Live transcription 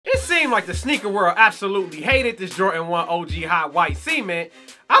seemed like the sneaker world absolutely hated this Jordan 1 OG High White Cement,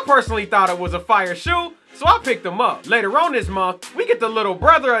 I personally thought it was a fire shoe, so I picked them up. Later on this month, we get the little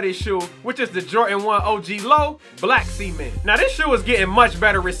brother of this shoe, which is the Jordan 1 OG Low Black Cement. Now this shoe is getting much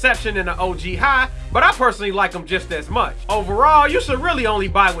better reception than the OG High, but I personally like them just as much. Overall, you should really only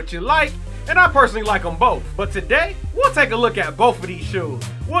buy what you like, and I personally like them both. But today, we'll take a look at both of these shoes.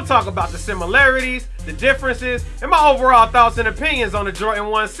 We'll talk about the similarities, the differences, and my overall thoughts and opinions on the Jordan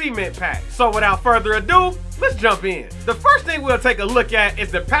 1 Cement pack. So without further ado, let's jump in. The first thing we'll take a look at is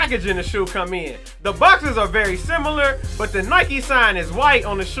the packaging the shoe come in. The boxes are very similar, but the Nike sign is white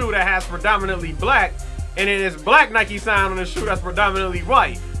on the shoe that has predominantly black, and it is black Nike sign on the shoe that's predominantly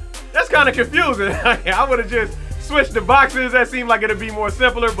white. That's kind of confusing. I would have just switched the boxes. That seemed like it'd be more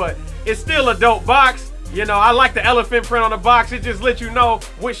simpler, but it's still a dope box. You know, I like the elephant print on the box. It just lets you know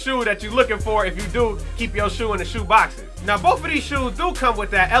which shoe that you're looking for if you do keep your shoe in the shoe boxes. Now, both of these shoes do come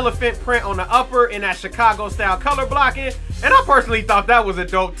with that elephant print on the upper and that Chicago style color blocking, and I personally thought that was a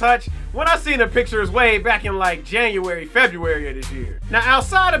dope touch when I seen the pictures way back in like January, February of this year. Now,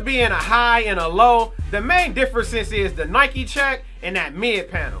 outside of being a high and a low, the main differences is the Nike check and that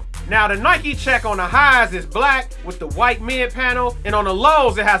mid panel. Now, the Nike check on the highs is black with the white mid panel, and on the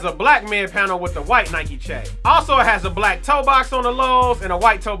lows it has a black mid panel with the white Nike check. Also, it has a black toe box on the lows and a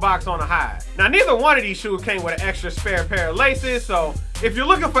white toe box on the highs. Now, neither one of these shoes came with an extra spare pair of laces, so if you're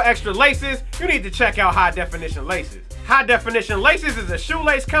looking for extra laces, you need to check out High Definition Laces. High Definition Laces is a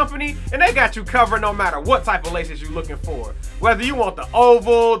shoelace company, and they got you covered no matter what type of laces you're looking for. Whether you want the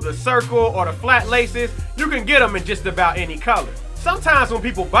oval, the circle, or the flat laces, you can get them in just about any color. Sometimes when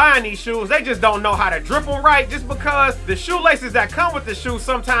people buying these shoes, they just don't know how to drip them right just because the shoelaces that come with the shoe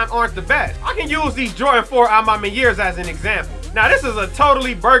sometimes aren't the best. I can use these Jordan 4 A Ma Manières as an example. Now this is a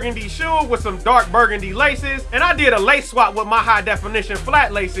totally burgundy shoe with some dark burgundy laces, and I did a lace swap with my High Definition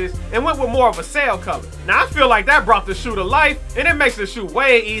flat laces and went with more of a sail color. Now I feel like that brought the shoe to life, and it makes the shoe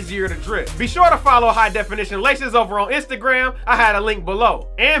way easier to drip. Be sure to follow High Definition Laces over on Instagram. I had a link below.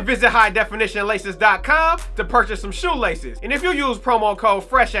 And visit highdefinitionlaces.com to purchase some shoelaces. And if you use promo code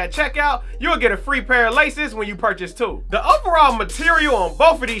FRESH at checkout, you'll get a free pair of laces when you purchase two. The overall material on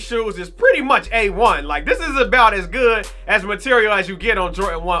both of these shoes is pretty much A1. Like, this is about as good as material as you get on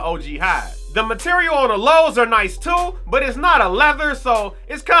Jordan 1 OG Highs. The material on the lows are nice too, but it's not a leather, so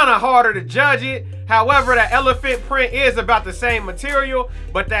it's kind of harder to judge it. However, that elephant print is about the same material,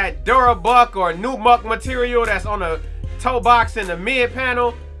 but that Durabuck or Nubuck material that's on the toe box and the mid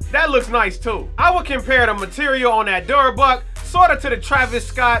panel, that looks nice too. I would compare the material on that Durabuck sort of to the Travis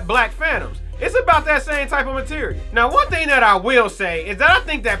Scott Black Phantoms. It's about that same type of material. Now, one thing that I will say is that I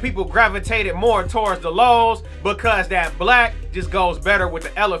think that people gravitated more towards the lows because that black just goes better with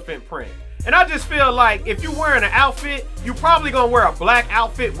the elephant print. And I just feel like if you're wearing an outfit, you're probably gonna wear a black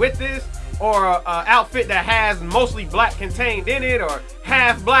outfit with this, or an outfit that has mostly black contained in it, or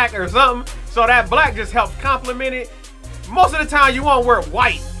half black or something. So that black just helps complement it. Most of the time you won't wear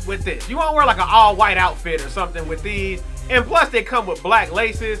white with this. You won't wear like an all white outfit or something with these. And plus they come with black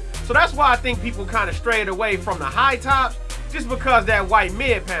laces. So that's why I think people kind of strayed away from the high tops, just because that white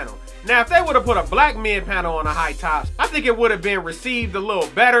mid panel. Now, if they would have put a black mid panel on the high tops, I think it would have been received a little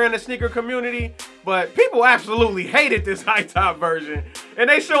better in the sneaker community, but people absolutely hated this high top version, and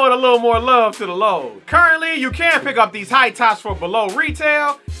they showing a little more love to the lows. Currently, you can pick up these high tops for below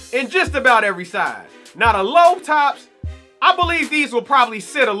retail in just about every size. Now, the low tops, I believe these will probably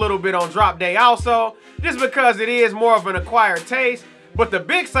sit a little bit on drop day also, just because it is more of an acquired taste, but the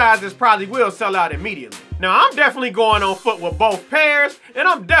big sizes probably will sell out immediately. Now, I'm definitely going on foot with both pairs, and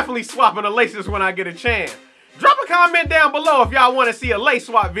I'm definitely swapping the laces when I get a chance. Drop a comment down below if y'all want to see a lace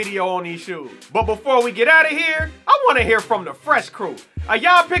swap video on these shoes. But before we get out of here, I want to hear from the Fresh crew. Are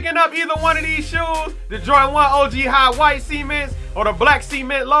y'all picking up either one of these shoes, the Jordan 1 OG High White Cements or the Black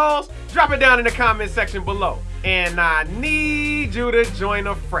Cement Lows? Drop it down in the comment section below. And I need you to join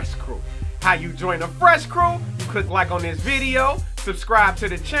the Fresh crew. How you join the Fresh crew? You click like on this video, subscribe to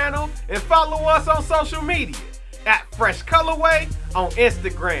the channel, and follow us on social media at Fresh Colorway on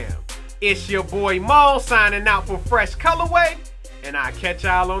Instagram. It's your boy Mo signing out for Fresh Colorway, and I'll catch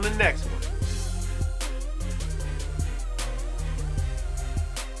y'all on the next one.